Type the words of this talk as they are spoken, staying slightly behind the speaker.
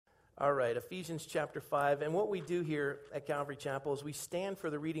All right, Ephesians chapter 5. And what we do here at Calvary Chapel is we stand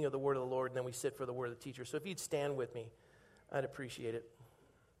for the reading of the word of the Lord, and then we sit for the word of the teacher. So if you'd stand with me, I'd appreciate it.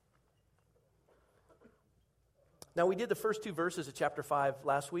 Now, we did the first two verses of chapter 5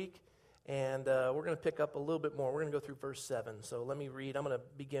 last week, and we're going to pick up a little bit more. We're going to go through verse 7. So let me read. I'm going to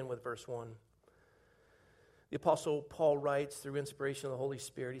begin with verse 1. The Apostle Paul writes through inspiration of the Holy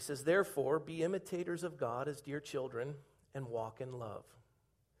Spirit. He says, "Therefore, be imitators of God as dear children, and walk in love.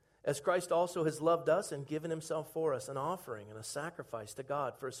 As Christ also has loved us and given himself for us, an offering and a sacrifice to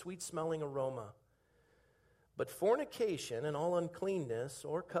God for a sweet-smelling aroma. But fornication and all uncleanness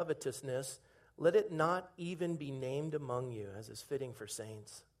or covetousness, let it not even be named among you, as is fitting for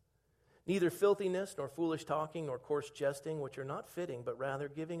saints. Neither filthiness, nor foolish talking, nor coarse jesting, which are not fitting, but rather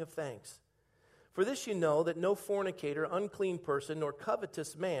giving of thanks. For this you know, that no fornicator, unclean person, nor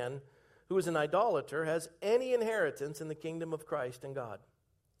covetous man, who is an idolater, has any inheritance in the kingdom of Christ and God.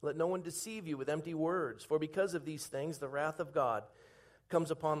 Let no one deceive you with empty words, for because of these things the wrath of God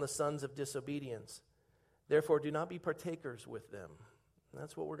comes upon the sons of disobedience. Therefore do not be partakers with them." And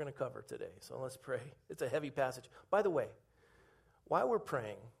that's what we're going to cover today. So let's pray. It's a heavy passage. By the way, while we're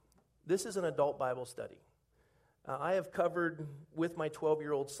praying, this is an adult Bible study. I have covered with my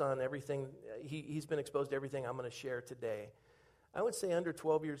 12-year-old son everything. He's been exposed to everything I'm going to share today. I would say under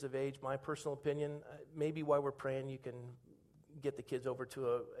 12 years of age, my personal opinion, maybe while we're praying you can get the kids over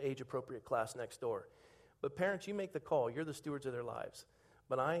to an age-appropriate class next door. But parents, you make the call. You're the stewards of their lives.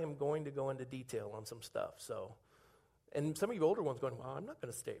 But I am going to go into detail on some stuff. So, and some of you older ones going, "Well, I'm not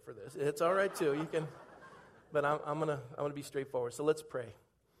going to stay for this." It's all right too. You can, but I'm going to be straightforward. So let's pray.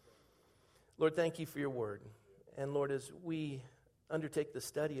 Lord, thank you for your word. And Lord, as we undertake the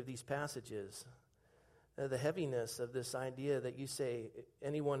study of these passages, the heaviness of this idea that you say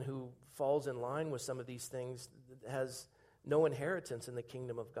anyone who falls in line with some of these things has no inheritance in the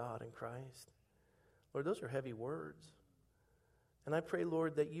kingdom of God in Christ. Lord, those are heavy words. And I pray,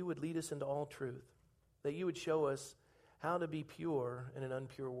 Lord, that you would lead us into all truth, that you would show us how to be pure in an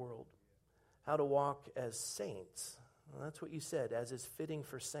impure world, how to walk as saints. Well, that's what you said, as is fitting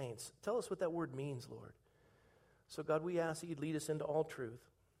for saints. Tell us what that word means, Lord. So, God, we ask that you'd lead us into all truth.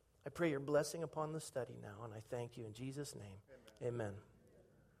 I pray your blessing upon the study now, and I thank you in Jesus' name. Amen.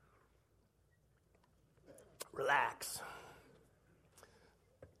 Relax.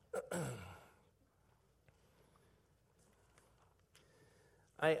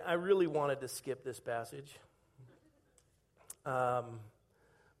 I really wanted to skip this passage. But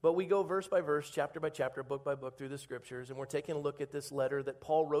we go verse by verse, chapter by chapter, book by book through the scriptures, and we're taking a look at this letter that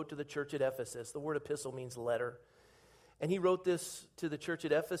Paul wrote to the church at Ephesus. The word epistle means letter. And he wrote this to the church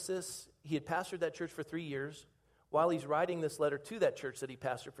at Ephesus. He had pastored that church for 3 years. While he's writing this letter to that church that he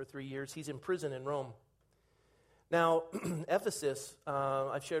pastored for 3 years, he's in prison in Rome. Now, Ephesus,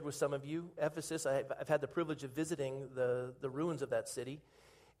 I've shared with some of you, Ephesus, I've had the privilege of visiting the ruins of that city.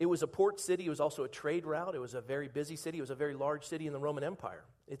 It was a port city. It was also a trade route. It was a very busy city. It was a very large city in the Roman Empire.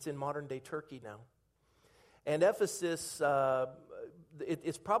 It's in modern-day Turkey now. And Ephesus,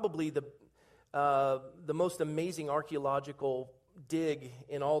 it's probably the most amazing archaeological dig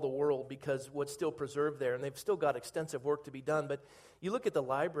in all the world because what's still preserved there, and they've still got extensive work to be done. But you look at the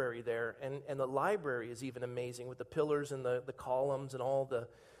library there, and the library is even amazing with the pillars and the columns and all the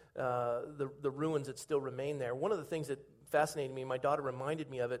ruins that still remain there. One of the things that fascinated me, my daughter reminded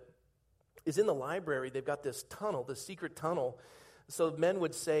me of it, is in the library they've got this tunnel, this secret tunnel. So men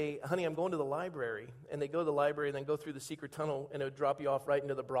would say, "Honey, I'm going to the library." And they go to the library and then go through the secret tunnel, and it would drop you off right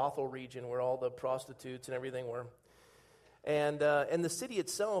into the brothel region where all the prostitutes and everything were. And the city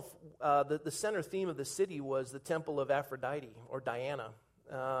itself, the center theme of the city was the temple of Aphrodite, or Diana.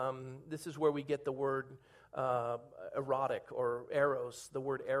 This is where we get the word erotic, or eros, the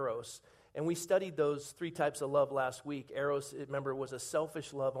word eros. And we studied those 3 types of love last week. Eros, remember, was a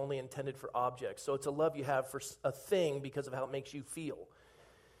selfish love only intended for objects. So it's a love you have for a thing because of how it makes you feel.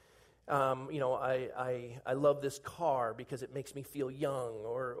 I love this car because it makes me feel young,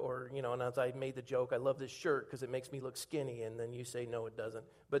 or and as I made the joke, I love this shirt because it makes me look skinny, and then you say, no, it doesn't.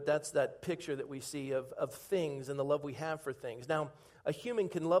 But that's that picture that we see of things and the love we have for things. Now, a human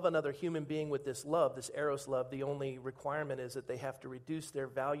can love another human being with this love, this eros love. The only requirement is that they have to reduce their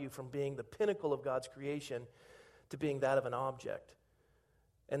value from being the pinnacle of God's creation to being that of an object.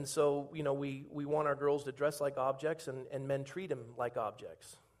 And so, we want our girls to dress like objects, and men treat them like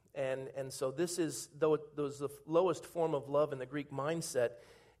objects. And so this is, though it was the lowest form of love in the Greek mindset,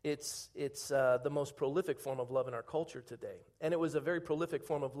 it's the most prolific form of love in our culture today. And it was a very prolific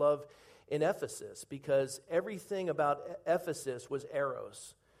form of love in Ephesus because everything about Ephesus was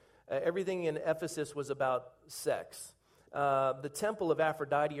eros. Everything in Ephesus was about sex. the temple of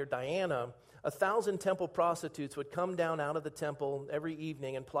Aphrodite or Diana, 1,000 temple prostitutes would come down out of the temple every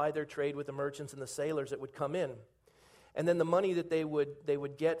evening and ply their trade with the merchants and the sailors that would come in. And then the money that they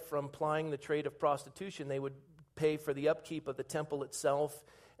would get from plying the trade of prostitution, they would pay for the upkeep of the temple itself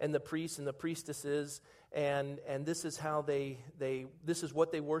and the priests and the priestesses, and this is how this is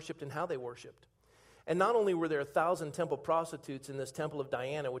what they worshipped and how they worshipped. And not only were there 1,000 temple prostitutes in this temple of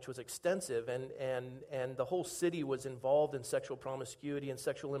Diana, which was extensive, and the whole city was involved in sexual promiscuity and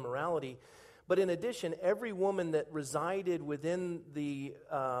sexual immorality, but in addition, every woman that resided within the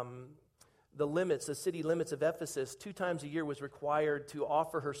limits, the city limits of Ephesus, 2 times a year was required to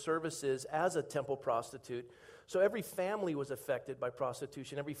offer her services as a temple prostitute. So every family was affected by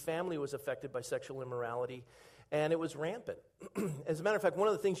prostitution. Every family was affected by sexual immorality, and it was rampant. As a matter of fact, one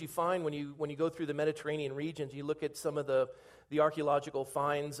of the things you find when you go through the Mediterranean regions, you look at some of the archaeological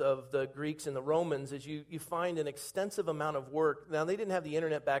finds of the Greeks and the Romans, is you find an extensive amount of work. Now, they didn't have the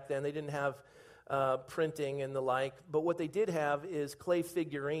internet back then. They didn't have printing and the like, but what they did have is clay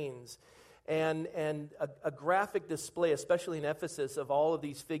figurines. And a graphic display, especially in Ephesus, of all of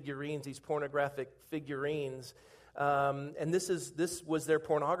these figurines, these pornographic figurines. And this was their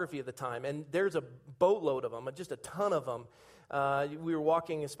pornography at the time. And there's a boatload of them, just a ton of them. We were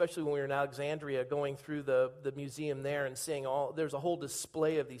walking, especially when we were in Alexandria, going through the museum there and seeing there's a whole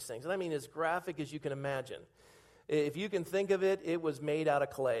display of these things. And I mean, as graphic as you can imagine. If you can think of it, it was made out of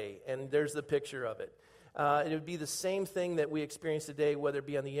clay, and there's the picture of it. It would be the same thing that we experience today, whether it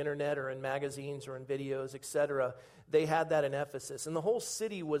be on the internet or in magazines or in videos, etc. They had that in Ephesus. And the whole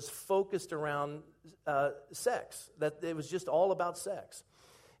city was focused around sex. That it was just all about sex.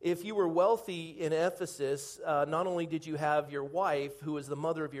 If you were wealthy in Ephesus, not only did you have your wife, who was the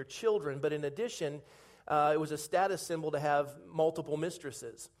mother of your children, but in addition, it was a status symbol to have multiple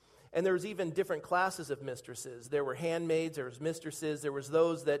mistresses. And there was even different classes of mistresses. There were handmaids, there was mistresses, there was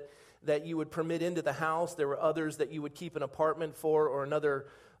those that you would permit into the house. There were others that you would keep an apartment for, or another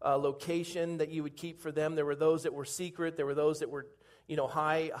location that you would keep for them. There were those that were secret. There were those that were,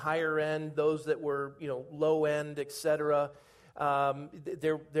 higher end, those that were, low end, etc.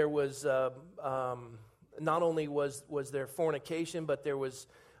 There was not only was there fornication, but there was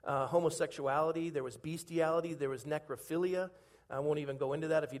homosexuality, there was bestiality, there was necrophilia. I won't even go into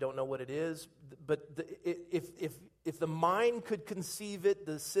that if you don't know what it is. But if the mind could conceive it,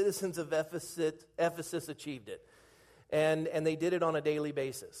 the citizens of Ephesus achieved it. And they did it on a daily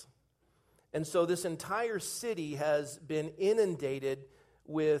basis. And so this entire city has been inundated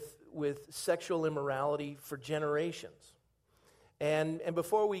with sexual immorality for generations. And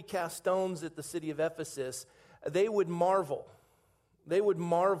before we cast stones at the city of Ephesus, they would marvel. They would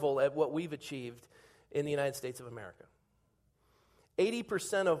marvel at what we've achieved in the United States of America.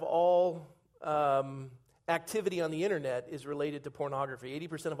 80% of all activity on the internet is related to pornography.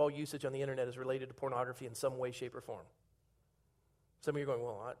 80% of all usage on the internet is related to pornography in some way, shape, or form. Some of you are going,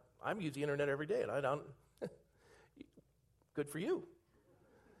 well, I'm using the internet every day, and I don't. Good for you.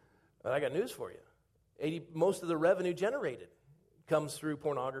 But I got news for you. Most of the revenue generated comes through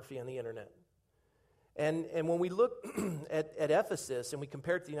pornography on the internet. And when we look at Ephesus and we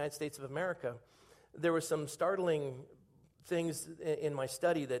compare it to the United States of America, there were some startling things in my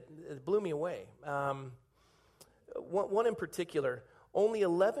study that blew me away. One in particular, only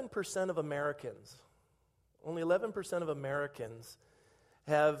 11% of Americans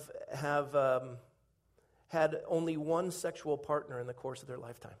have had only one sexual partner in the course of their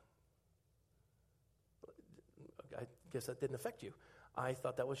lifetime. I guess that didn't affect you. I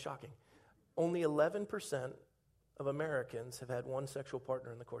thought that was shocking. Only 11% of Americans have had one sexual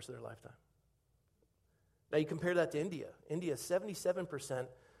partner in the course of their lifetime. Now you compare that to India. India, 77%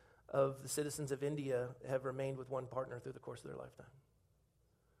 of the citizens of India have remained with one partner through the course of their lifetime.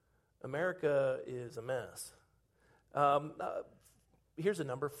 America is a mess. Here's a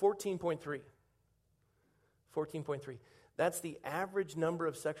number, 14.3. 14.3. That's the average number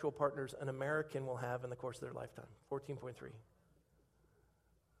of sexual partners an American will have in the course of their lifetime, 14.3.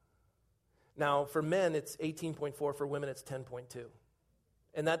 Now, for men, it's 18.4. For women, it's 10.2.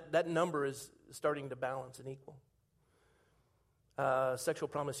 And that number is starting to balance and equal. Sexual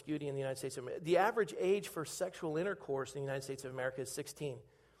promiscuity in the United States of America. The average age for sexual intercourse in the United States of America is 16.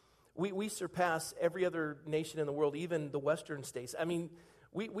 We surpass every other nation in the world, even the Western states. I mean,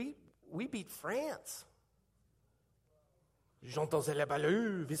 we beat France. You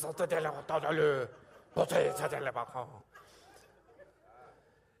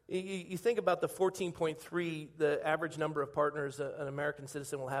think about the 14.3, the average number of partners an American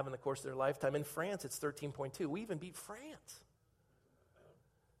citizen will have in the course of their lifetime. In France, it's 13.2. We even beat France.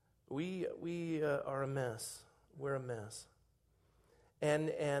 We are a mess. We're a mess.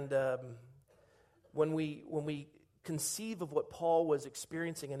 And when we conceive of what Paul was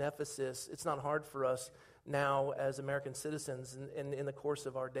experiencing in Ephesus, it's not hard for us now as American citizens and in the course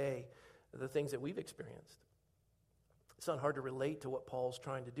of our day, the things that we've experienced. It's not hard to relate to what Paul's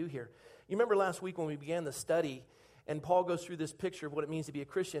trying to do here. You remember last week when we began the study, and Paul goes through this picture of what it means to be a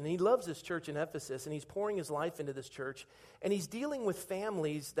Christian, and he loves this church in Ephesus, and he's pouring his life into this church, and he's dealing with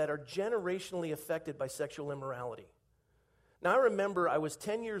families that are generationally affected by sexual immorality. Now, I remember I was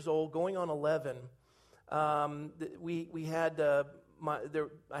 10 years old, going on 11. I had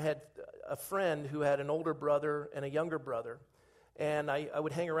a friend who had an older brother and a younger brother, and I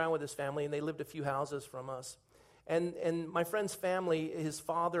would hang around with his family, and they lived a few houses from us. And my friend's family, his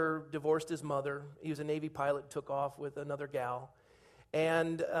father divorced his mother. He was a Navy pilot, took off with another gal.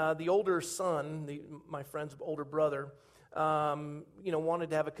 And the older son, my friend's older brother, wanted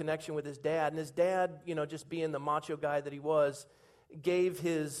to have a connection with his dad. And his dad, just being the macho guy that he was, gave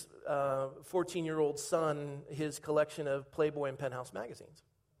his 14-year-old son his collection of Playboy and Penthouse magazines.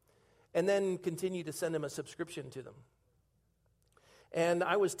 And then continued to send him a subscription to them. And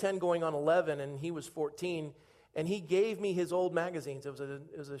I was 10 going on 11, and he was 14. And he gave me his old magazines.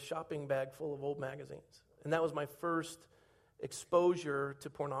 It was a shopping bag full of old magazines. And that was my first exposure to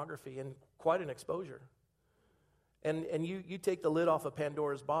pornography, and quite an exposure. And you take the lid off of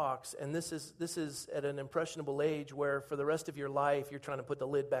Pandora's box, and this is at an impressionable age where for the rest of your life you're trying to put the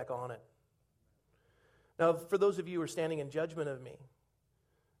lid back on it. Now, for those of you who are standing in judgment of me,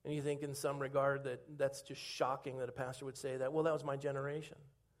 and you think in some regard that's just shocking that a pastor would say that, well, that was my generation.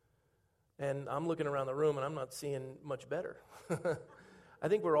 And I'm looking around the room, and I'm not seeing much better. I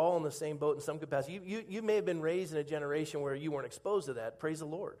think we're all in the same boat in some capacity. You may have been raised in a generation where you weren't exposed to that. Praise the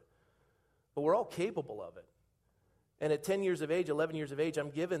Lord. But we're all capable of it. And at 10 years of age, 11 years of age,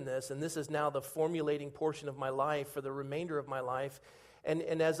 I'm given this, and this is now the formulating portion of my life for the remainder of my life.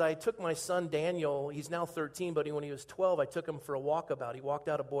 And as I took my son Daniel, he's now 13, but when he was 12, I took him for a walkabout. He walked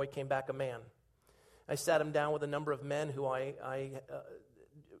out a boy, came back a man. I sat him down with a number of men who I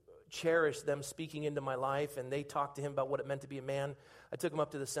cherished them speaking into my life, and they talked to him about what it meant to be a man. I took him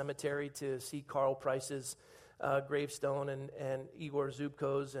up to the cemetery to see Carl Price's gravestone and Igor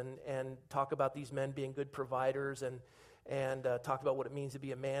Zubko's and talk about these men being good providers and talk about what it means to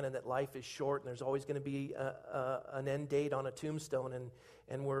be a man and that life is short and there's always going to be an end date on a tombstone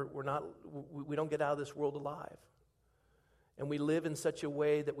and we don't get out of this world alive. And we live in such a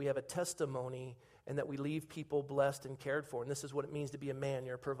way that we have a testimony and that we leave people blessed and cared for. And this is what it means to be a man.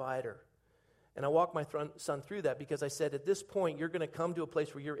 You're a provider. And I walked my son through that because I said, at this point, you're going to come to a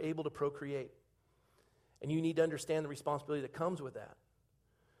place where you're able to procreate. And you need to understand the responsibility that comes with that.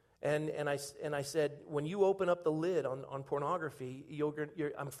 And I said, when you open up the lid on pornography,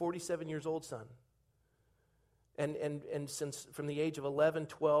 I'm 47 years old, son. And since from the age of 11,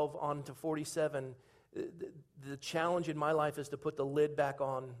 12 on to 47, the challenge in my life is to put the lid back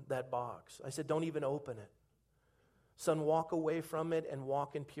on that box. I said, don't even open it. Son, walk away from it and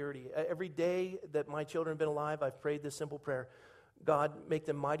walk in purity. Every day that my children have been alive, I've prayed this simple prayer. God, make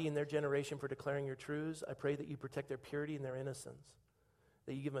them mighty in their generation for declaring your truths. I pray that you protect their purity and their innocence,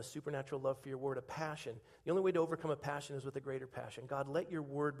 that you give them a supernatural love for your word, a passion. The only way to overcome a passion is with a greater passion. God, let your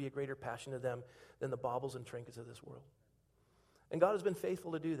word be a greater passion to them than the baubles and trinkets of this world. And God has been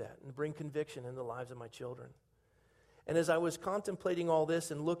faithful to do that and bring conviction in the lives of my children. And as I was contemplating all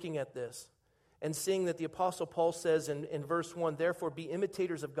this and looking at this and seeing that the Apostle Paul says in verse 1, therefore be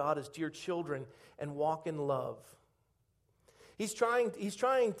imitators of God as dear children and walk in love. He's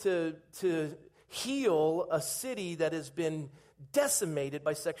trying to heal a city that has been decimated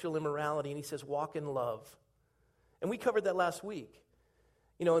by sexual immorality, and he says walk in love. And we covered that last week.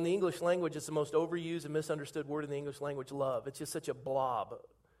 You know, in the English language, it's the most overused and misunderstood word in the English language, love. It's just such a blob.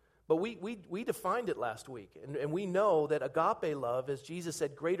 But we defined it last week, and we know that agape love, as Jesus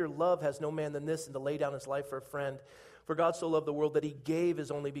said, greater love has no man than this, and to lay down his life for a friend. For God so loved the world that he gave his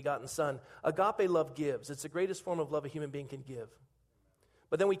only begotten Son. Agape love gives. It's the greatest form of love a human being can give.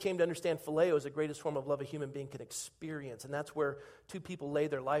 But then we came to understand phileo is the greatest form of love a human being can experience, and that's where two people lay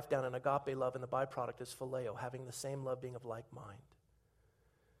their life down in agape love, and the byproduct is phileo, having the same love, being of like mind.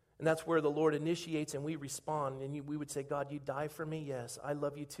 And that's where the Lord initiates and we respond. And we would say, God, you die for me? Yes. I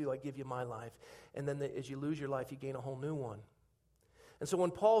love you too. I give you my life. And then as you lose your life, you gain a whole new one. And so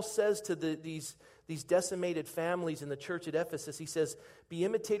when Paul says to these decimated families in the church at Ephesus, he says, be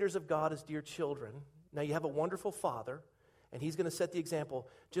imitators of God as dear children. Now you have a wonderful father, and he's going to set the example.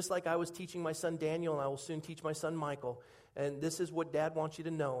 Just like I was teaching my son Daniel, and I will soon teach my son Michael. And this is what Dad wants you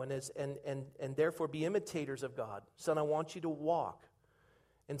to know. And therefore be imitators of God. Son, I want you to walk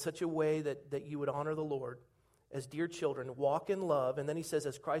in such a way that you would honor the Lord as dear children, walk in love. And then he says,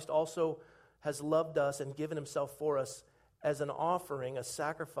 as Christ also has loved us and given himself for us as an offering, a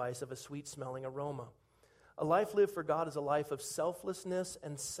sacrifice of a sweet-smelling aroma. A life lived for God is a life of selflessness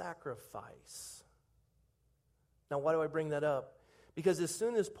and sacrifice. Now, why do I bring that up? Because as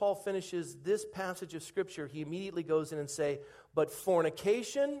soon as Paul finishes this passage of Scripture, he immediately goes in and say, but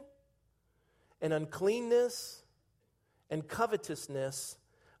fornication and uncleanness and covetousness,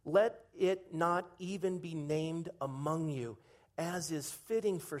 let it not even be named among you, as is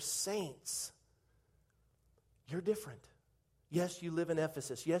fitting for saints. You're different. Yes, you live in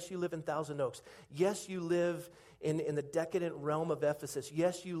Ephesus. Yes, you live in Thousand Oaks. Yes, you live in the decadent realm of Ephesus.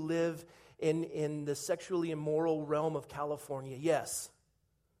 Yes, you live in the sexually immoral realm of California. Yes,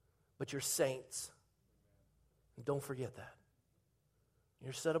 but you're saints. And don't forget that.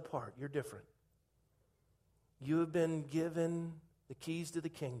 You're set apart. You're different. You have been given the keys to the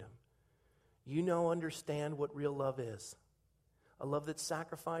kingdom. You understand what real love is. A love that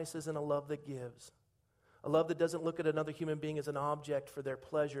sacrifices and a love that gives. A love that doesn't look at another human being as an object for their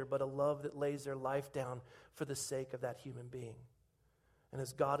pleasure, but a love that lays their life down for the sake of that human being. And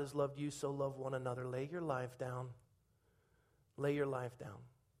as God has loved you, so love one another. Lay your life down. Lay your life down.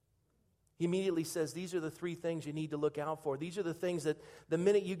 He immediately says, these are the three things you need to look out for. These are the things that the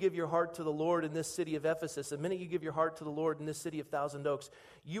minute you give your heart to the Lord in this city of Ephesus, the minute you give your heart to the Lord in this city of Thousand Oaks,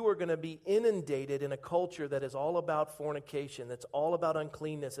 you are going to be inundated in a culture that is all about fornication, that's all about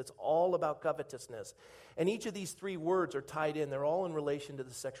uncleanness, it's all about covetousness. And each of these three words are tied in. They're all in relation to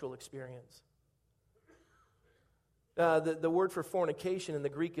the sexual experience. The word for fornication in the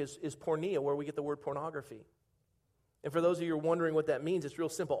Greek is porneia, where we get the word pornography. And for those of you who are wondering what that means, it's real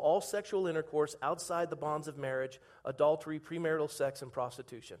simple. All sexual intercourse outside the bonds of marriage, adultery, premarital sex, and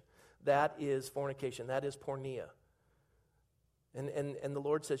prostitution. That is fornication. That is porneia. And the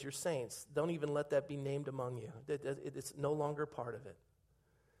Lord says, you're saints. Don't even let that be named among you. It's no longer part of it.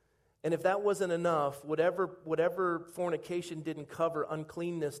 And if that wasn't enough, whatever fornication didn't cover,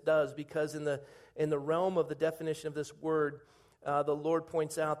 uncleanness does, because in the realm of the definition of this word, the Lord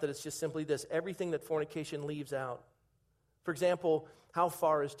points out that it's just simply this: everything that fornication leaves out. For example, how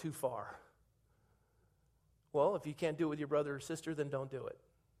far is too far? Well, if you can't do it with your brother or sister, then don't do it.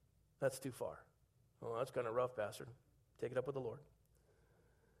 That's too far. Oh, that's kind of rough, Pastor. Take it up with the Lord.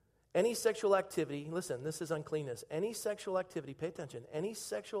 Any sexual activity, listen, this is uncleanness. Any sexual activity, pay attention, any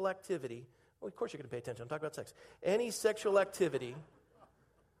sexual activity, well, of course you're going to pay attention, I'm talking about sex. Any sexual activity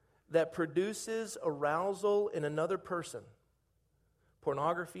that produces arousal in another person,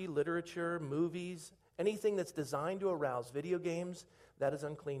 pornography, literature, movies, anything that's designed to arouse, video games, that is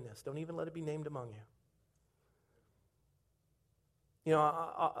uncleanness. Don't even let it be named among you. You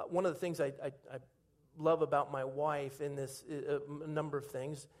know, one of the things I love about my wife in this, a number of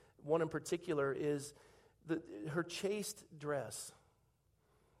things, one in particular is her chaste dress.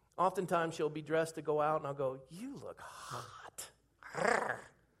 Oftentimes she'll be dressed to go out and I'll go, you look hot.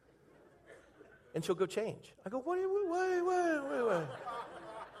 And she'll go change. I go, wait.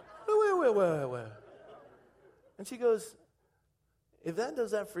 And she goes, if that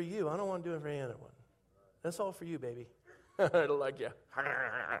does that for you, I don't want to do it for any other one. That's all for you, baby. I don't like you.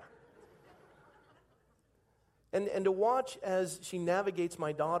 And to watch as she navigates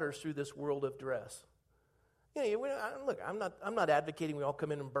my daughters through this world of dress. You know, look, I'm not advocating we all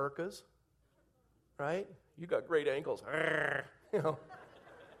come in burqas, right? You got great ankles. You know.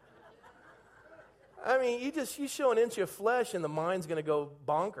 I mean, you show an inch of flesh and the mind's going to go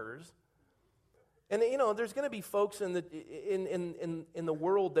bonkers. And, you know, there's going to be folks in the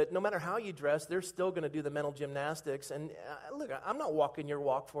world that no matter how you dress, they're still going to do the mental gymnastics. And look, I'm not walking your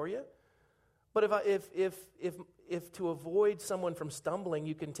walk for you. But if to avoid someone from stumbling,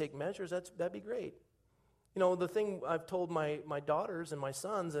 you can take measures, that'd be great. You know, the thing I've told my daughters and my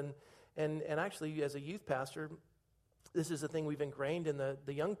sons, and actually as a youth pastor, this is the thing we've ingrained in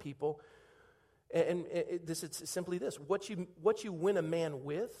the young people. And it's simply this: what you win a man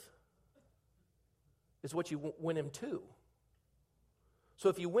with is what you win him to. So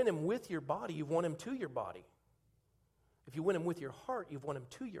if you win him with your body, you've won him to your body. If you win him with your heart, you've won him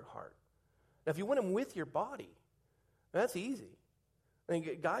to your heart. Now, if you win him with your body, that's easy. I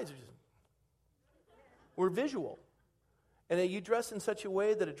mean, guys are just, we're visual. And then you dress in such a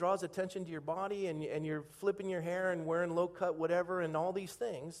way that it draws attention to your body, and you're flipping your hair and wearing low-cut whatever and all these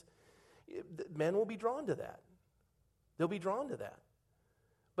things. Men will be drawn to that. They'll be drawn to that.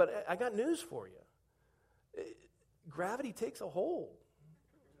 But I got news for you. Gravity takes a hold.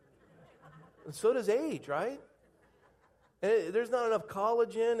 And so does age, right? And there's not enough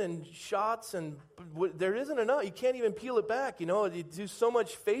collagen and shots, and there isn't enough. You can't even peel it back. You do so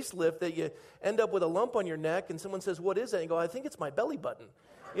much facelift that you end up with a lump on your neck, and someone says, "What is that?" And you go, "I think it's my belly button."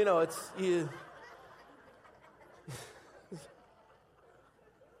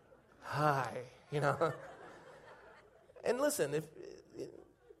 Hi, And listen,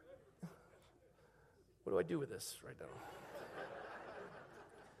 what do I do with this right now?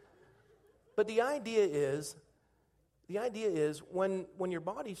 But the idea is when your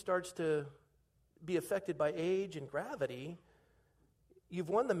body starts to be affected by age and gravity, you've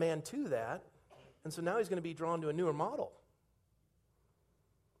won the man to that, and so now he's going to be drawn to a newer model.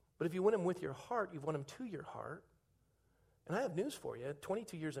 But if you win him with your heart, you've won him to your heart. And I have news for you.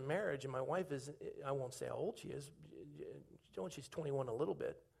 22 years of marriage, and my wife is, I won't say how old she is. She's 21 a little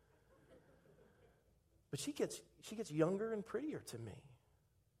bit. But she gets younger and prettier to me.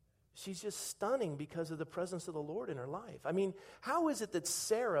 She's just stunning because of the presence of the Lord in her life. I mean, how is it that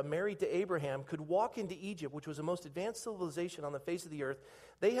Sarah, married to Abraham, could walk into Egypt, which was the most advanced civilization on the face of the earth?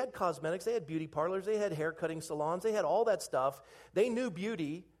 They had cosmetics, they had beauty parlors, they had hair cutting salons, they had all that stuff. They knew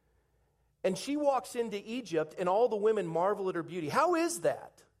beauty. And she walks into Egypt, and all the women marvel at her beauty. How is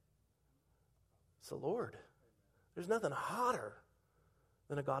that? It's the Lord. There's nothing hotter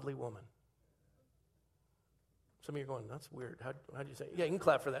than a godly woman. Some of you are going, "That's weird. How do you say it?" Yeah, you can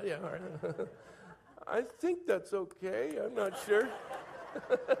clap for that. Yeah, all right. I think that's okay. I'm not sure.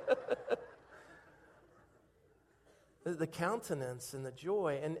 The countenance and the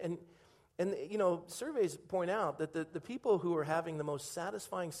joy. And surveys point out that the people who are having the most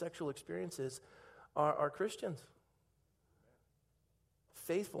satisfying sexual experiences are Christians.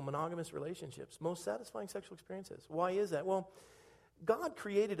 Faithful, monogamous relationships. Most satisfying sexual experiences. Why is that? Well, God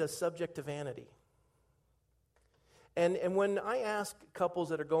created us subject to vanity. And when I ask couples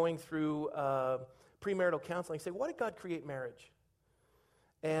that are going through premarital counseling, I say, "Why did God create marriage?"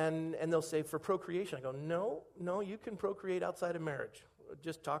 And they'll say, "For procreation." I go, No, you can procreate outside of marriage.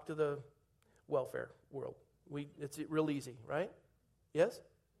 Just talk to the welfare world. It's real easy, right? Yes?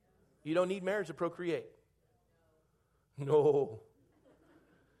 You don't need marriage to procreate. No.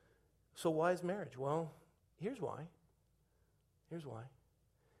 So why is marriage? Well, here's why.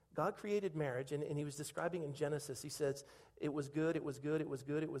 God created marriage, and he was describing in Genesis. He says, it was good, it was good, it was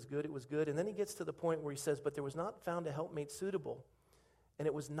good, it was good, it was good. And then he gets to the point where he says, but there was not found a helpmate suitable, and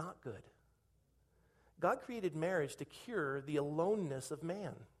it was not good. God created marriage to cure the aloneness of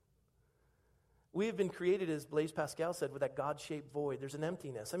man. We have been created, as Blaise Pascal said, with that God-shaped void. There's an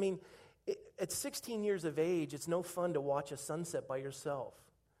emptiness. I mean, at 16 years of age, it's no fun to watch a sunset by yourself.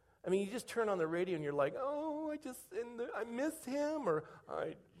 I mean, you just turn on the radio and you're like, "Oh, I miss him," or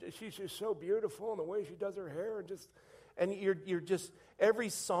 "She's just so beautiful, and the way she does her hair," and you're just every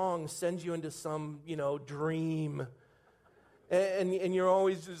song sends you into some dream, and you're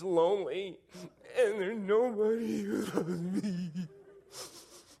always just lonely, and there's nobody who loves me,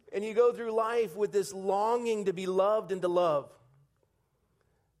 and you go through life with this longing to be loved and to love,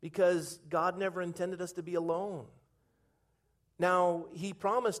 because God never intended us to be alone. Now, he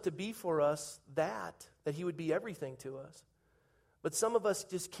promised to be for us that he would be everything to us. But some of us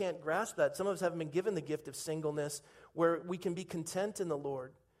just can't grasp that. Some of us haven't been given the gift of singleness where we can be content in the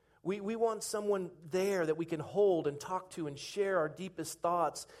Lord. We want someone there that we can hold and talk to and share our deepest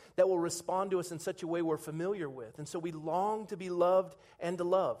thoughts that will respond to us in such a way we're familiar with. And so we long to be loved and to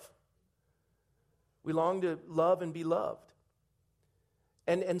love. We long to love and be loved.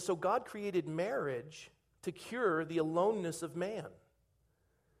 And so God created marriage to cure the aloneness of man.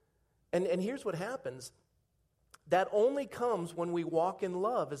 And here's what happens. That only comes when we walk in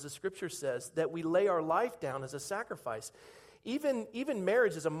love, as the scripture says, that we lay our life down as a sacrifice. Even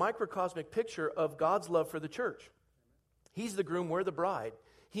marriage is a microcosmic picture of God's love for the church. He's the groom, we're the bride.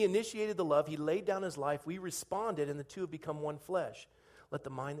 He initiated the love, he laid down his life, we responded, and the two have become one flesh. Let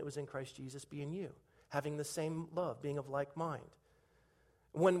the mind that was in Christ Jesus be in you, having the same love, being of like mind.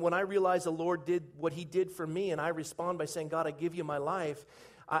 When I realize the Lord did what he did for me, and I respond by saying, "God, I give you my life,"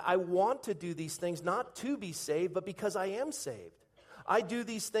 I want to do these things not to be saved, but because I am saved. I do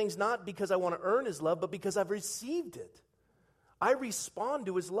these things not because I want to earn his love, but because I've received it. I respond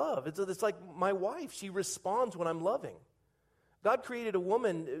to his love. It's like my wife. She responds when I'm loving. God created a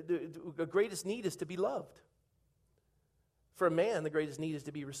woman. The greatest need is to be loved. For a man, the greatest need is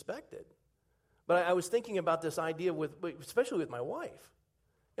to be respected. But I was thinking about this idea, especially with my wife.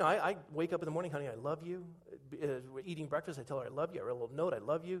 I wake up in the morning, "Honey, I love you." We're eating breakfast, I tell her I love you. I write a little note, "I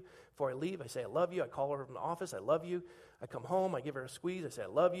love you." Before I leave, I say I love you. I call her from the office, "I love you." I come home, I give her a squeeze, I say I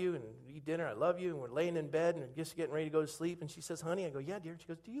love you, and we eat dinner, "I love you," and we're laying in bed and just getting ready to go to sleep, and she says, "Honey," I go, "Yeah, dear." She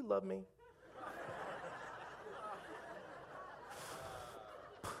goes, "Do you love me?"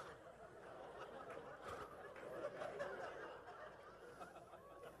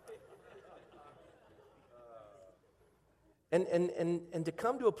 And to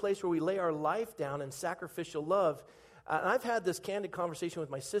come to a place where we lay our life down in sacrificial love. And I've had this candid conversation with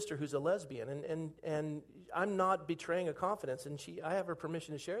my sister who's a lesbian, and I'm not betraying a confidence, and I have her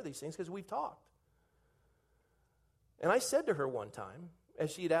permission to share these things because we've talked. And I said to her one time, as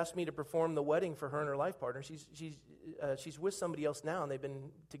she had asked me to perform the wedding for her and her life partner, she's with somebody else now, and they've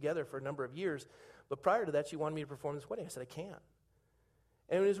been together for a number of years, but prior to that, she wanted me to perform this wedding. I said, I can't.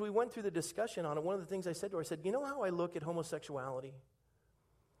 And as we went through the discussion on it, one of the things I said to her, I said, you know how I look at homosexuality?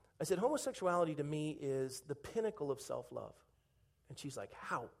 I said, homosexuality to me is the pinnacle of self-love. And she's like,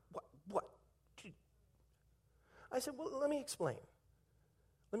 how? What? I said, well, let me explain.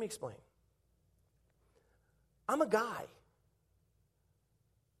 I'm a guy.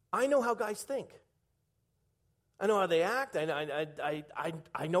 I know how guys think. I know how they act. I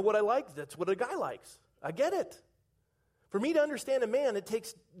know what I like. That's what a guy likes. I get it. For me to understand a man, it's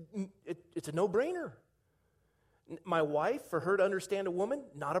a no-brainer. My wife, for her to understand a woman,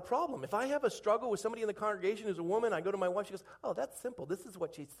 not a problem. If I have a struggle with somebody in the congregation who's a woman, I go to my wife, she goes, oh, that's simple. This is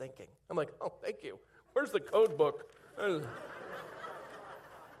what she's thinking. I'm like, oh, thank you. Where's the code book?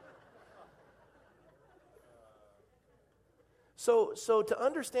 So to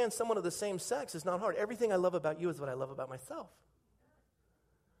understand someone of the same sex is not hard. Everything I love about you is what I love about myself.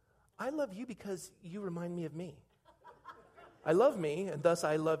 I love you because you remind me of me. I love me, and thus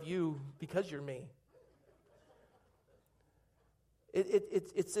I love you because you're me.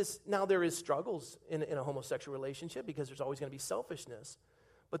 It's this. Now there is struggles in a homosexual relationship because there's always going to be selfishness.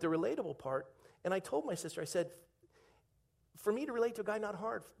 But the relatable part, and I told my sister, I said, for me to relate to a guy, not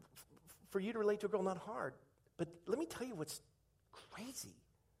hard. For you to relate to a girl, not hard. But let me tell you what's crazy.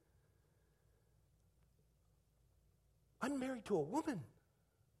 I'm married to a woman.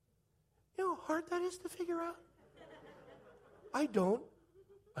 You know how hard that is to figure out? I don't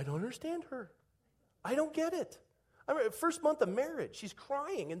understand her. I don't get it. I mean, first month of marriage, she's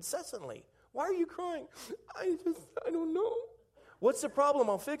crying incessantly. Why are you crying? I don't know. What's the problem?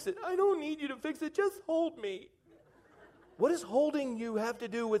 I'll fix it. I don't need you to fix it. Just hold me. What does holding you have to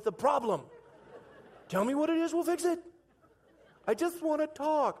do with the problem? Tell me what it is, we'll fix it. I just want to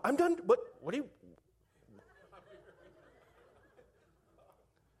talk. I'm done. What do you...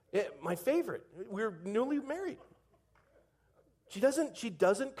 Yeah, my favorite. We're newly married. She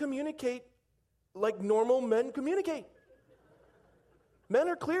doesn't communicate like normal men communicate. Men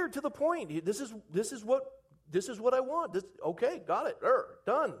are clear to the point. This is what I want. Okay, got it.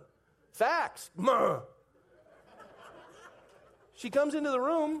 Done. Facts. She comes into the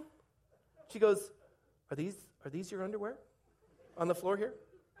room. She goes, "Are these your underwear on the floor here?"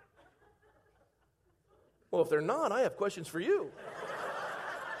 Well, if they're not, I have questions for you.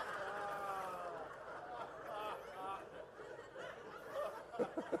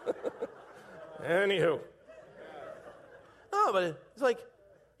 Anywho. No, but it's like,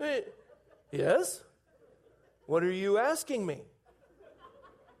 hey, yes? What are you asking me?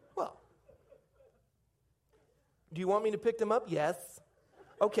 Well, do you want me to pick them up? Yes.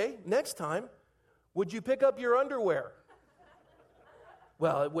 Okay, next time, would you pick up your underwear?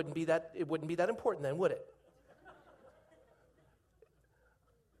 Well, it wouldn't be that important then, would it?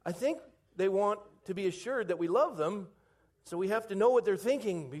 I think they want to be assured that we love them, so we have to know what they're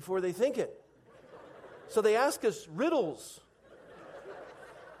thinking before they think it. So they ask us riddles.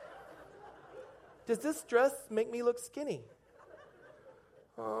 Does this dress make me look skinny?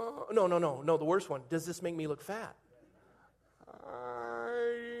 No, the worst one. Does this make me look fat?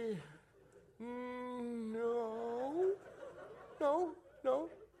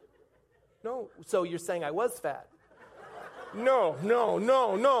 No. So you're saying I was fat? No.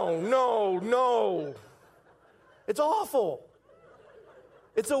 It's awful.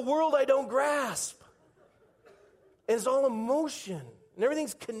 It's a world I don't grasp. And it's all emotion. And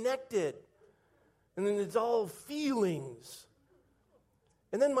everything's connected. And then it's all feelings.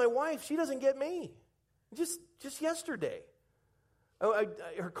 And then my wife, she doesn't get me. Just yesterday.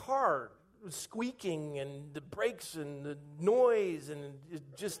 Her car was squeaking and the brakes and the noise and it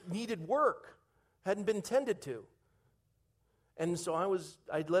just needed work. Hadn't been tended to. And so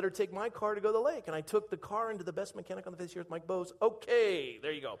I'd let her take my car to go to the lake. And I took the car into the best mechanic on the face of the earth, Mike Bose. Okay,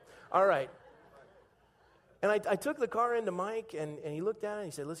 there you go. All right. And I took the car into Mike, and he looked at it, and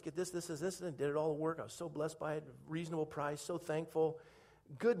he said, let's get this, and did it all the work. I was so blessed by it, reasonable price, so thankful.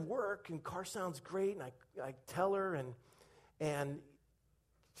 Good work, and car sounds great. And I tell her, and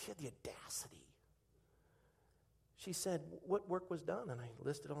she had the audacity. She said, what work was done? And I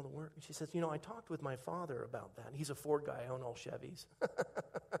listed all the work. And she says, I talked with my father about that. He's a Ford guy. I own all Chevys.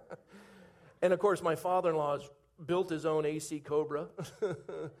 And, of course, my father-in-law has built his own AC Cobra.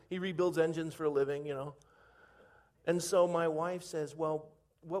 He rebuilds engines for a living, And so my wife says, well,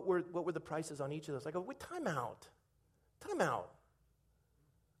 what were the prices on each of those? I go, wait, time out.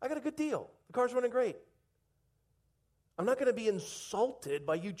 I got a good deal. The car's running great. I'm not going to be insulted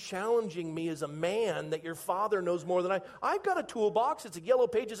by you challenging me as a man that your father knows more than I. I've got a toolbox. It's a Yellow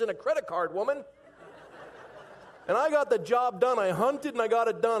Pages and a credit card, woman. And I got the job done. I hunted and I got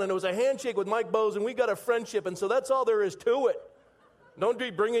it done. And it was a handshake with Mike Bowes, and we got a friendship. And so that's all there is to it. Don't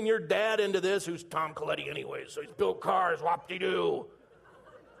be bringing your dad into this, who's Tom Coletti anyway, so he's built cars, whoop-de-doo.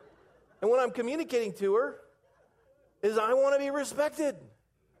 And what I'm communicating to her is I want to be respected.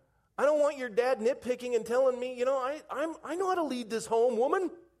 I don't want your dad nitpicking and telling me, I know how to lead this home, woman.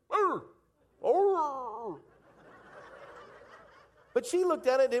 But she looked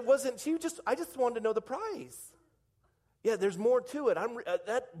at it, I just wanted to know the price. Yeah, there's more to it.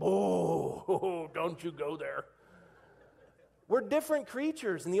 Don't you go there. We're different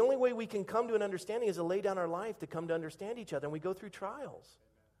creatures, and the only way we can come to an understanding is to lay down our life to come to understand each other, and we go through trials.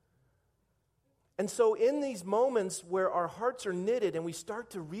 And so in these moments where our hearts are knitted and we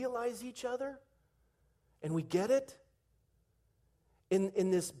start to realize each other, and we get it,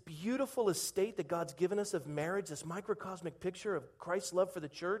 in this beautiful estate that God's given us of marriage, this microcosmic picture of Christ's love for the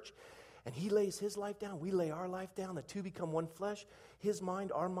church, and he lays his life down, we lay our life down, the two become one flesh, his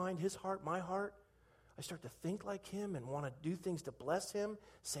mind, our mind, his heart, my heart. I start to think like him and want to do things to bless him.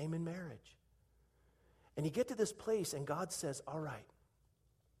 Same in marriage. And you get to this place and God says, all right,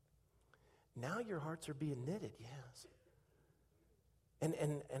 now your hearts are being knitted, yes. And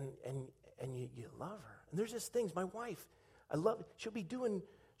you love her. And there's just things, my wife, I love, she'll be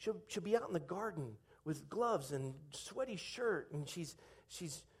out in the garden with gloves and sweaty shirt, and she's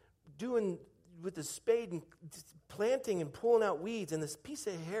doing with the spade and planting and pulling out weeds, and this piece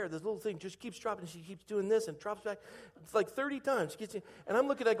of hair, this little thing just keeps dropping. She keeps doing this and drops back. It's like 30 times. And I'm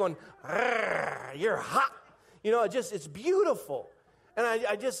looking at it going, you're hot. It's beautiful. And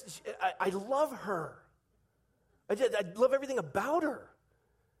I love her. I love everything about her.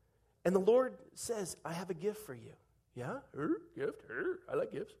 And the Lord says, I have a gift for you. Yeah? Gift? I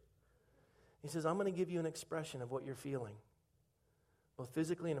like gifts. He says, I'm going to give you an expression of what you're feeling. Both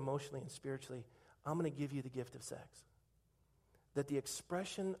physically and emotionally and spiritually, I'm going to give you the gift of sex. That the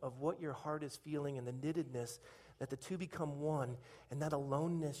expression of what your heart is feeling and the knittedness, that the two become one, and that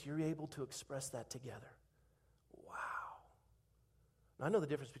aloneness, you're able to express that together. Wow. Now, I know the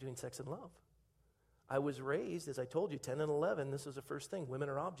difference between sex and love. I was raised, as I told you, 10 and 11, this was the first thing. Women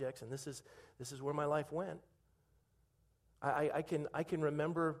are objects, and this is where my life went. I can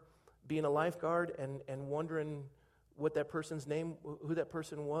remember being a lifeguard and wondering what that person's name, who that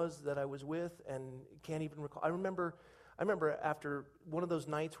person was that I was with, and can't even recall. I remember after one of those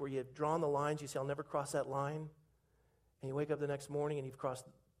nights where you had drawn the lines, you say, I'll never cross that line. And you wake up the next morning and you've crossed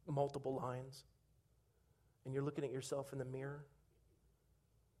multiple lines. And you're looking at yourself in the mirror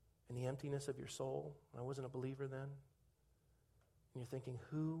and the emptiness of your soul. I wasn't a believer then. And you're thinking,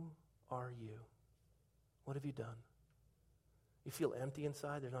 who are you? What have you done? You feel empty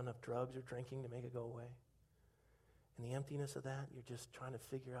inside. There's not enough drugs or drinking to make it go away. And the emptiness of that, you're just trying to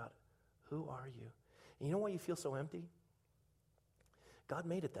figure out, who are you? And you know why you feel so empty? God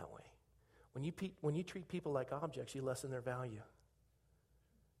made it that way. When you treat people like objects, you lessen their value.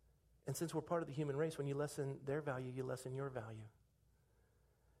 And since we're part of the human race, when you lessen their value, you lessen your value.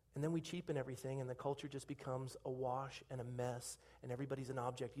 And then we cheapen everything, and the culture just becomes a wash and a mess, and everybody's an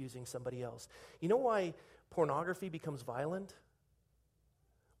object using somebody else. You know why pornography becomes violent?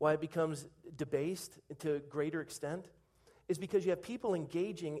 Why it becomes debased to a greater extent, is because you have people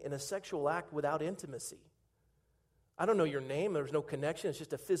engaging in a sexual act without intimacy. I don't know your name, there's no connection, it's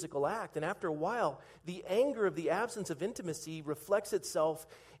just a physical act. And after a while, the anger of the absence of intimacy reflects itself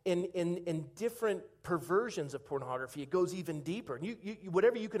in different perversions of pornography. It goes even deeper. And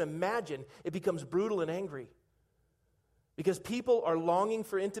whatever you can imagine, it becomes brutal and angry. Because people are longing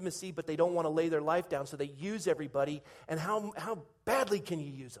for intimacy, but they don't want to lay their life down, so they use everybody. And how badly can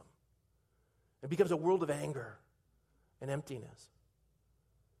you use them? It becomes a world of anger and emptiness.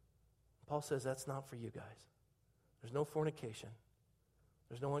 Paul says that's not for you guys. There's no fornication.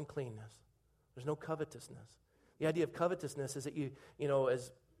 There's no uncleanness. There's no covetousness. The idea of covetousness is that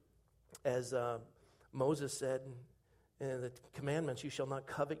as Moses said in the commandments, you shall not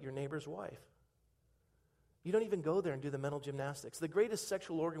covet your neighbor's wife. You don't even go there and do the mental gymnastics. The greatest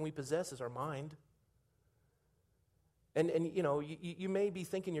sexual organ we possess is our mind. And you may be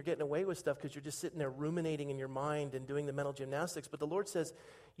thinking you're getting away with stuff because you're just sitting there ruminating in your mind and doing the mental gymnastics. But the Lord says,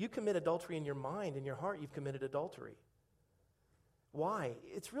 you commit adultery in your mind, in your heart, you've committed adultery. Why?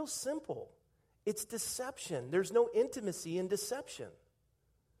 It's real simple. It's deception. There's no intimacy in deception.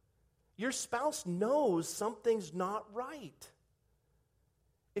 Your spouse knows something's not right.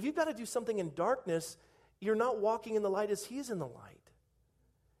 If you've got to do something in darkness, you're not walking in the light as He's in the light.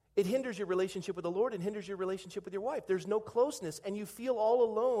 It hinders your relationship with the Lord and hinders your relationship with your wife. There's no closeness, and you feel all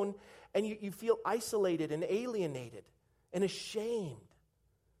alone, and you feel isolated and alienated and ashamed.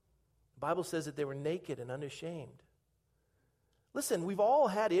 The Bible says that they were naked and unashamed. Listen, we've all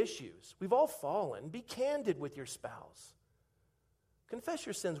had issues. We've all fallen. Be candid with your spouse. Confess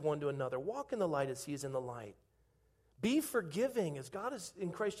your sins one to another. Walk in the light as He is in the light. Be forgiving. As God is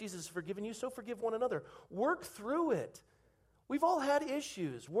in Christ Jesus has forgiven you, so forgive one another. Work through it. We've all had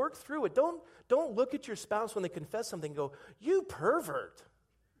issues. Work through it. Don't look at your spouse when they confess something and go, "You pervert.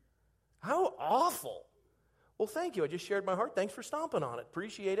 How awful." Well, thank you. I just shared my heart. Thanks for stomping on it.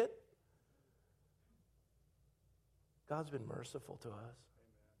 Appreciate it. God's been merciful to us. Amen.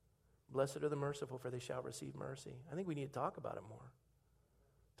 Blessed are the merciful, for they shall receive mercy. I think we need to talk about it more.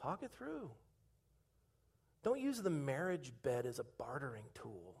 Talk it through. Don't use the marriage bed as a bartering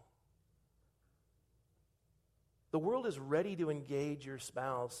tool. The world is ready to engage your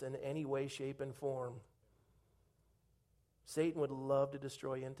spouse in any way, shape, and form. Satan would love to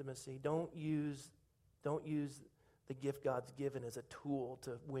destroy intimacy. Don't use the gift God's given as a tool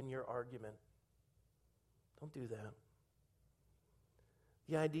to win your argument. Don't do that.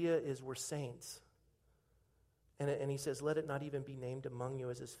 The idea is we're saints. And he says, let it not even be named among you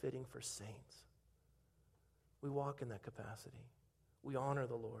as is fitting for saints. We walk in that capacity. We honor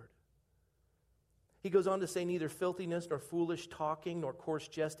the Lord. He goes on to say, neither filthiness, nor foolish talking, nor coarse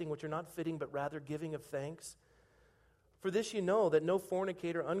jesting, which are not fitting, but rather giving of thanks. For this you know, that no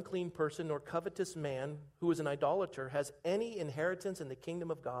fornicator, unclean person, nor covetous man, who is an idolater, has any inheritance in the kingdom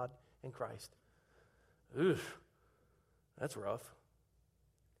of God in Christ. Oof, that's rough.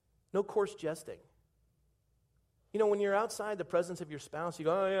 No coarse jesting. You know, when you're outside the presence of your spouse, you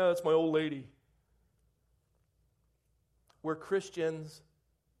go, "Oh yeah, that's my old lady." We're Christians.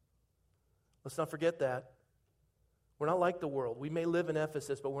 Let's not forget that. We're not like the world. We may live in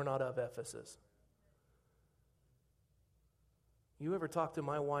Ephesus, but we're not of Ephesus. You ever talk to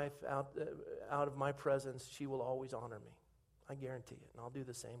my wife out of my presence, she will always honor me. I guarantee it, and I'll do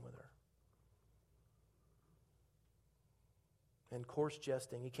the same with her. And coarse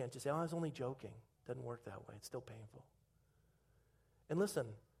jesting, you can't just say, "Oh, I was only joking." Doesn't work that way. It's still painful. And listen,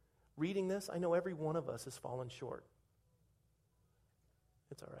 reading this, I know every one of us has fallen short.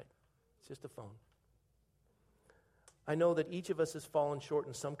 It's all right. It's just a phone. I know that each of us has fallen short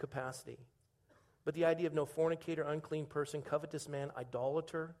in some capacity. But the idea of no fornicator, unclean person, covetous man,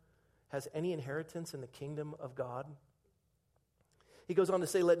 idolater, has any inheritance in the kingdom of God. He goes on to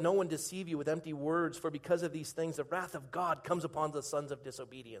say, let no one deceive you with empty words, for because of these things the wrath of God comes upon the sons of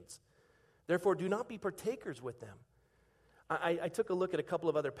disobedience. Therefore, do not be partakers with them. I took a look at a couple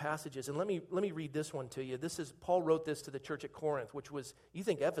of other passages, and let me read this one to you. Paul wrote this to the church at Corinth, which was, you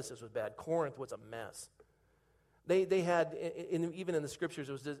think Ephesus was bad. Corinth was a mess. They had, even in the scriptures,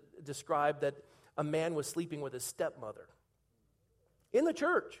 it was described that a man was sleeping with his stepmother in the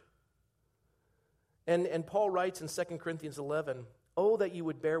church. And Paul writes in 2 Corinthians 11, "Oh, that you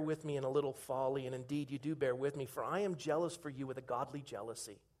would bear with me in a little folly, and indeed you do bear with me, for I am jealous for you with a godly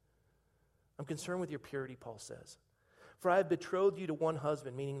jealousy. I'm concerned with your purity," Paul says. "For I have betrothed you to one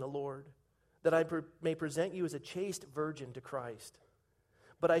husband," meaning the Lord, "that I may present you as a chaste virgin to Christ.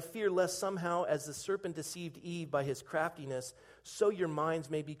 But I fear lest somehow, as the serpent deceived Eve by his craftiness, so your minds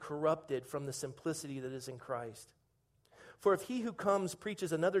may be corrupted from the simplicity that is in Christ. For if he who comes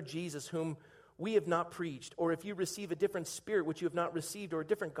preaches another Jesus whom we have not preached, or if you receive a different spirit which you have not received, or a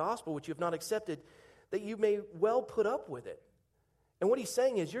different gospel which you have not accepted, that you may well put up with it." And what he's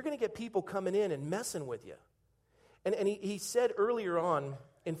saying is, you're going to get people coming in and messing with you. And he said earlier on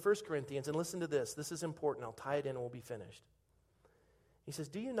in 1 Corinthians, and listen to this. This is important. I'll tie it in and we'll be finished. He says,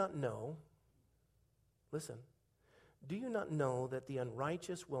 do you not know, listen, do you not know that the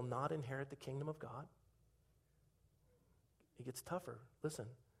unrighteous will not inherit the kingdom of God? It gets tougher. Listen.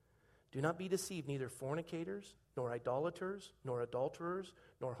 Do not be deceived, neither fornicators, nor idolaters, nor adulterers,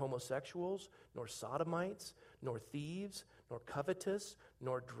 nor homosexuals, nor sodomites, nor thieves, nor covetous,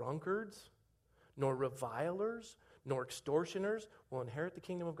 nor drunkards, nor revilers, nor extortioners will inherit the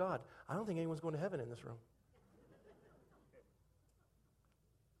kingdom of God. I don't think anyone's going to heaven in this room.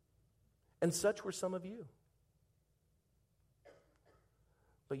 And such were some of you.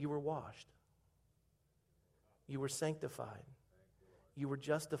 But you were washed. You were sanctified. You were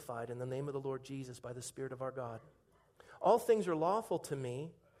justified in the name of the Lord Jesus by the Spirit of our God. All things are lawful to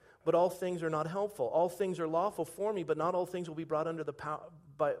me, but all things are not helpful. All things are lawful for me, but not all things will be brought under the power.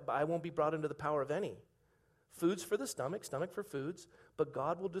 But I won't be brought under the power of any. Foods for the stomach, stomach for foods, but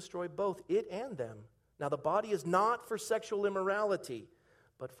God will destroy both it and them. Now the body is not for sexual immorality,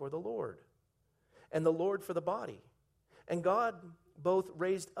 but for the Lord, and the Lord for the body. And God both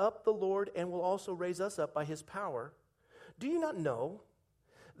raised up the Lord and will also raise us up by his power. Do you not know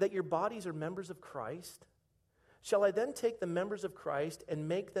that your bodies are members of Christ? Shall I then take the members of Christ and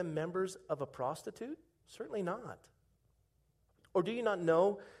make them members of a prostitute? Certainly not. Or do you not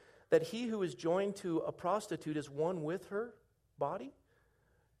know that he who is joined to a prostitute is one with her body?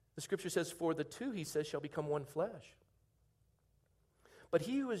 The scripture says, for the two, he says, shall become one flesh. But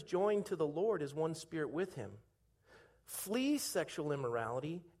he who is joined to the Lord is one spirit with him. Flee sexual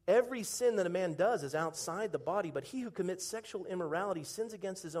immorality. Every sin that a man does is outside the body, but he who commits sexual immorality sins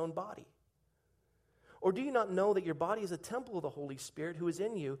against his own body. Or do you not know that your body is a temple of the Holy Spirit who is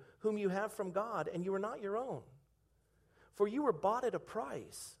in you, whom you have from God, and you are not your own? For you were bought at a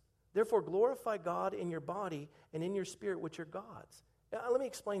price. Therefore glorify God in your body and in your spirit, which are God's. Now, let me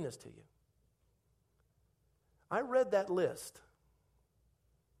explain this to you. I read that list,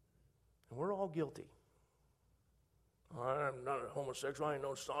 and we're all guilty. I'm not a homosexual. I ain't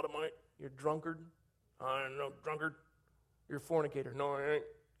no sodomite. You're a drunkard. I ain't no drunkard. You're a fornicator. No, I ain't.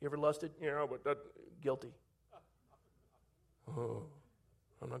 You ever lusted? Yeah, but that guilty. Oh,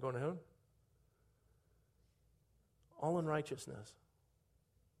 I'm not going to heaven? All unrighteousness.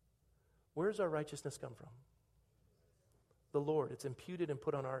 Where does our righteousness come from? The Lord. It's imputed and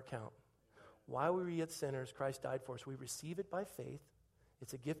put on our account. While we were yet sinners, Christ died for us. We receive it by faith.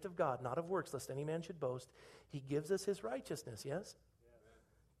 It's a gift of God, not of works, lest any man should boast. He gives us his righteousness, yes?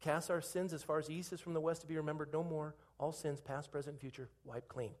 Cast our sins as far as the east is from the west, to be remembered no more. All sins, past, present, and future, wiped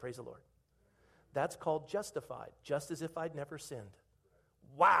clean. Praise the Lord. That's called justified, just as if I'd never sinned.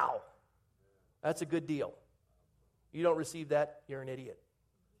 Wow! That's a good deal. You don't receive that, you're an idiot.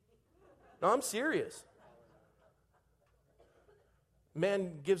 No, I'm serious.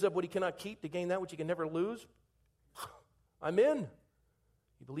 Man gives up what he cannot keep to gain that which he can never lose. I'm in.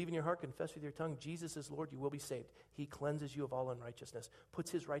 You believe in your heart, confess with your tongue, Jesus is Lord, you will be saved. He cleanses you of all unrighteousness, puts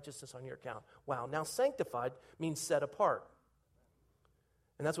his righteousness on your account. Wow. Now sanctified means set apart.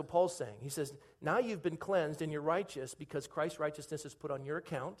 And that's what Paul's saying. He says, now you've been cleansed and you're righteous because Christ's righteousness is put on your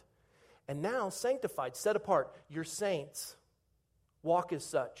account. And now sanctified, set apart, you're saints. Walk as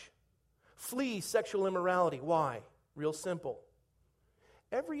such. Flee sexual immorality. Why? Real simple.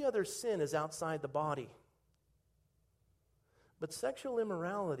 Every other sin is outside the body. But sexual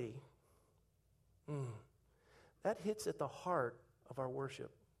immorality, that hits at the heart of our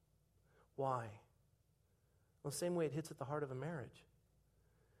worship. Why? Well, the same way it hits at the heart of a marriage.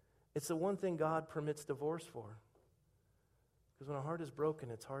 It's the one thing God permits divorce for. Because when a heart is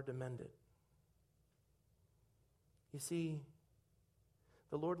broken, it's hard to mend it. You see,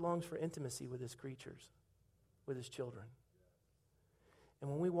 the Lord longs for intimacy with his creatures, with his children.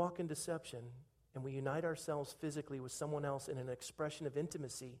 And when we walk in deception, and we unite ourselves physically with someone else in an expression of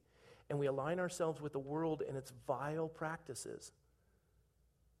intimacy, and we align ourselves with the world and its vile practices,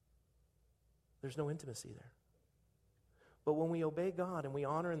 there's no intimacy there. But when we obey God and we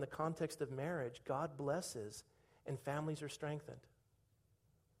honor in the context of marriage, God blesses and families are strengthened.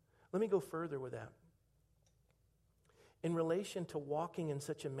 Let me go further with that. In relation to walking in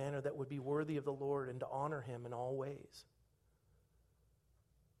such a manner that would be worthy of the Lord and to honor him in all ways,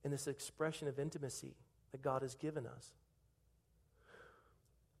 in this expression of intimacy that God has given us.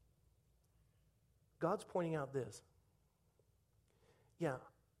 God's pointing out this. Yeah,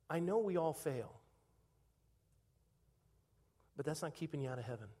 I know we all fail, but that's not keeping you out of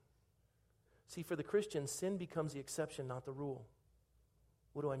heaven. See, for the Christian, sin becomes the exception, not the rule.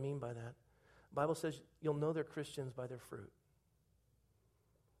 What do I mean by that? The Bible says you'll know they're Christians by their fruit.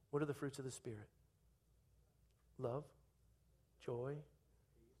 What are the fruits of the Spirit? Love, joy,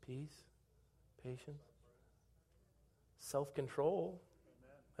 peace, patience, self-control.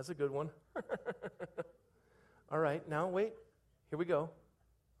 That's a good one. All right, now wait. Here we go.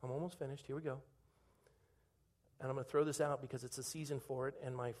 I'm almost finished. Here we go. And I'm going to throw this out because it's a season for it,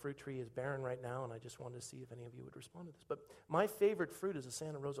 and my fruit tree is barren right now, and I just wanted to see if any of you would respond to this. But my favorite fruit is a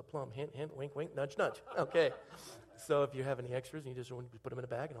Santa Rosa plum. Hint, hint, wink, wink, nudge, nudge. Okay. So if you have any extras, you just want to put them in a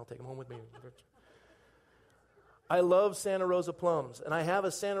bag, and I'll take them home with me. I love Santa Rosa plums, and I have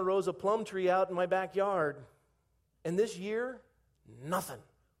a Santa Rosa plum tree out in my backyard. And this year, nothing.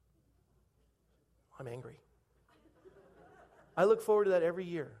 I'm angry. I look forward to that every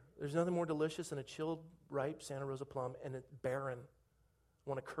year. There's nothing more delicious than a chilled, ripe Santa Rosa plum, and it's barren. I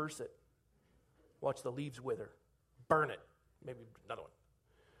want to curse it. Watch the leaves wither. Burn it. Maybe another one.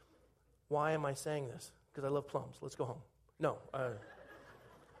 Why am I saying this? Because I love plums. Let's go home. No,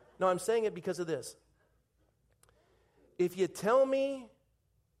 I'm saying it because of this. If you tell me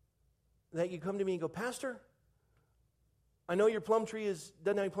that you come to me and go, Pastor, I know your plum tree doesn't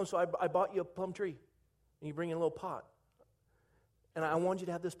have any plums, so I bought you a plum tree. And you bring in a little pot. And I want you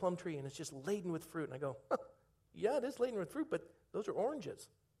to have this plum tree, and it's just laden with fruit. And I go, yeah, it is laden with fruit, but those are oranges.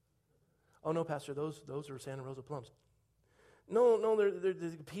 Oh, no, Pastor, those are Santa Rosa plums. No, they're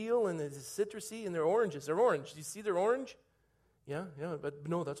peel, and they're citrusy, and they're oranges. They're orange. Do you see they're orange? Yeah, but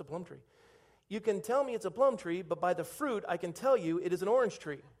no, that's a plum tree. You can tell me it's a plum tree, but by the fruit, I can tell you it is an orange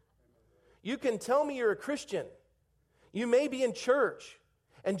tree. You can tell me you're a Christian. You may be in church.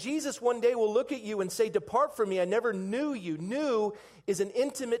 And Jesus one day will look at you and say, depart from me, I never knew you. Knew is an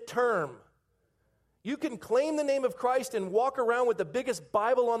intimate term. You can claim the name of Christ and walk around with the biggest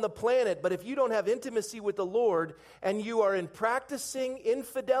Bible on the planet, but if you don't have intimacy with the Lord and you are in practicing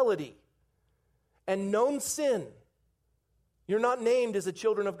infidelity and known sin, you're not named as a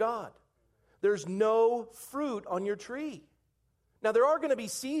children of God. There's no fruit on your tree. Now, there are going to be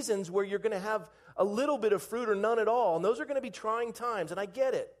seasons where you're going to have a little bit of fruit or none at all, and those are going to be trying times, and I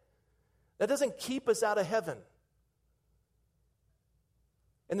get it. That doesn't keep us out of heaven.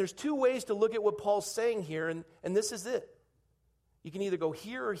 And there's two ways to look at what Paul's saying here, and this is it. You can either go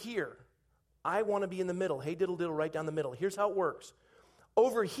here or here. I want to be in the middle. Hey, diddle, diddle, right down the middle. Here's how it works.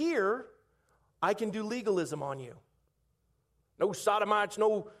 Over here, I can do legalism on you. No sodomites,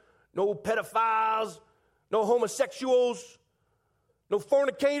 no pedophiles, no homosexuals, no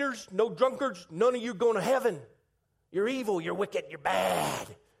fornicators, no drunkards. None of you going to heaven. You're evil, you're wicked, you're bad.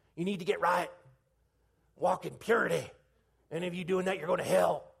 You need to get right. Walk in purity. Any of you doing that, you're going to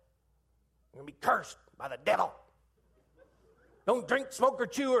hell. You're going to be cursed by the devil. Don't drink, smoke, or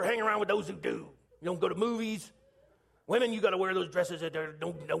chew, or hang around with those who do. You don't go to movies. Women, you got to wear those dresses that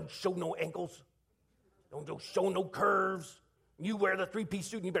don't show no ankles. Don't show no curves. You wear the three-piece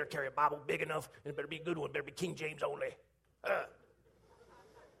suit, and you better carry a Bible big enough, and it better be a good one. It better be King James only.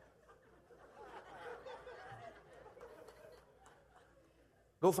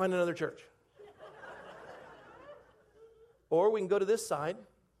 Go find another church. Or we can go to this side.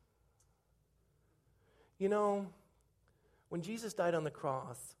 You know, when Jesus died on the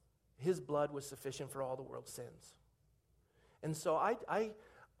cross, his blood was sufficient for all the world's sins. And so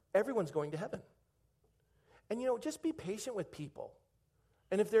everyone's going to heaven. And, just be patient with people.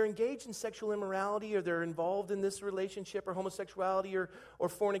 And if they're engaged in sexual immorality or they're involved in this relationship or homosexuality or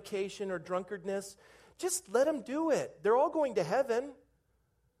fornication or drunkardness, just let them do it. They're all going to heaven.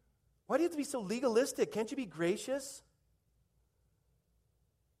 Why do you have to be so legalistic? Can't you be gracious?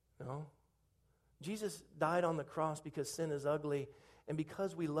 No. Jesus died on the cross because sin is ugly, and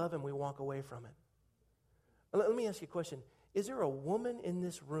because we love him, we walk away from it. Let me ask you a question. Is there a woman in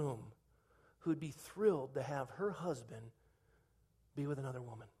this room who'd be thrilled to have her husband be with another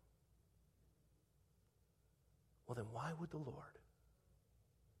woman? Well, then why would the Lord?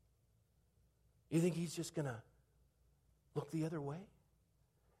 You think he's just going to look the other way?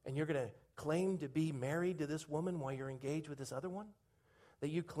 And you're going to claim to be married to this woman while you're engaged with this other one? That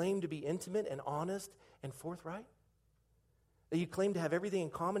you claim to be intimate and honest and forthright? That you claim to have everything in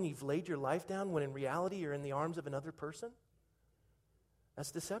common, you've laid your life down when in reality you're in the arms of another person?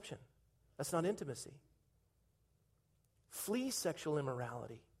 That's deception. That's not intimacy. Flee sexual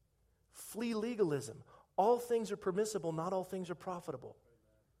immorality. Flee legalism. All things are permissible, not all things are profitable.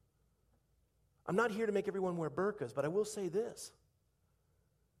 I'm not here to make everyone wear burqas, but I will say this.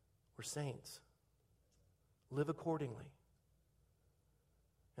 We're saints. Live accordingly.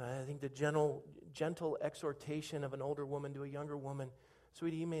 And I think the gentle exhortation of an older woman to a younger woman,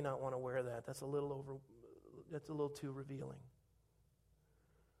 sweetie, you may not want to wear that. That's a little too revealing.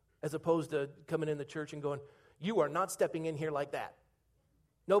 As opposed to coming in the church and going, you are not stepping in here like that.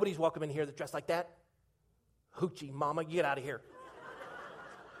 Nobody's welcome in here that's dressed like that. Hoochie mama, you get out of here.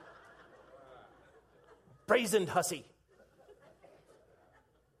 Brazened hussy.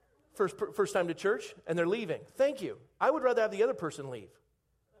 First time to church, and they're leaving. Thank you. I would rather have the other person leave.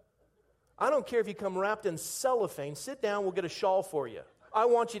 I don't care if you come wrapped in cellophane. Sit down, we'll get a shawl for you. I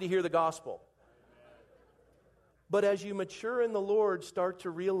want you to hear the gospel. But as you mature in the Lord, start to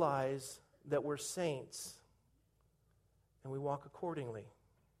realize that we're saints and we walk accordingly.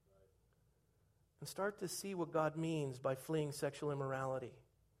 And start to see what God means by fleeing sexual immorality.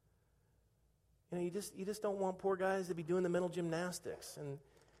 You just don't want poor guys to be doing the mental gymnastics.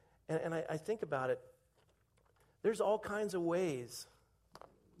 And I think about it. There's all kinds of ways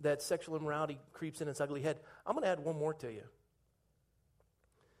that sexual immorality creeps in its ugly head. I'm going to add one more to you.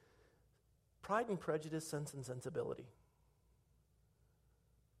 Pride and Prejudice, Sense and Sensibility.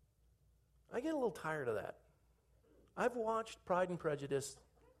 I get a little tired of that. I've watched Pride and Prejudice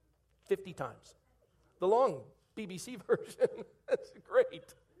 50 times. The long BBC version. That's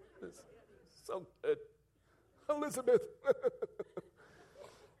great. It's so good. Elizabeth.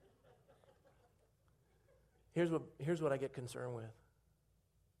 Here's what I get concerned with.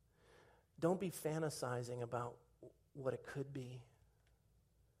 Don't be fantasizing about what it could be.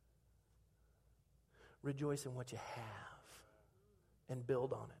 Rejoice in what you have and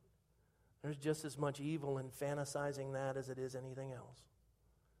build on it. There's just as much evil in fantasizing that as it is anything else.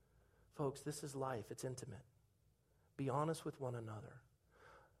 Folks, this is life. It's intimate. Be honest with one another.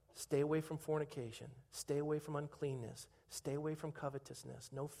 Stay away from fornication. Stay away from uncleanness. Stay away from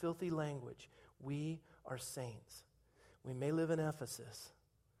covetousness. No filthy language. We are saints. We may live in Ephesus,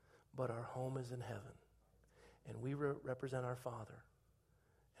 but our home is in heaven. And we represent our Father.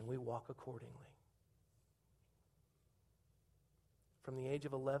 And we walk accordingly. From the age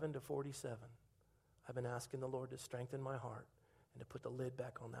of 11 to 47, I've been asking the Lord to strengthen my heart and to put the lid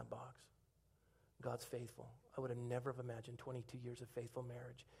back on that box. God's faithful. I would have never have imagined 22 years of faithful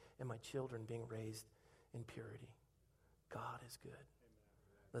marriage and my children being raised in purity. God is good.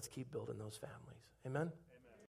 Let's keep building those families. Amen?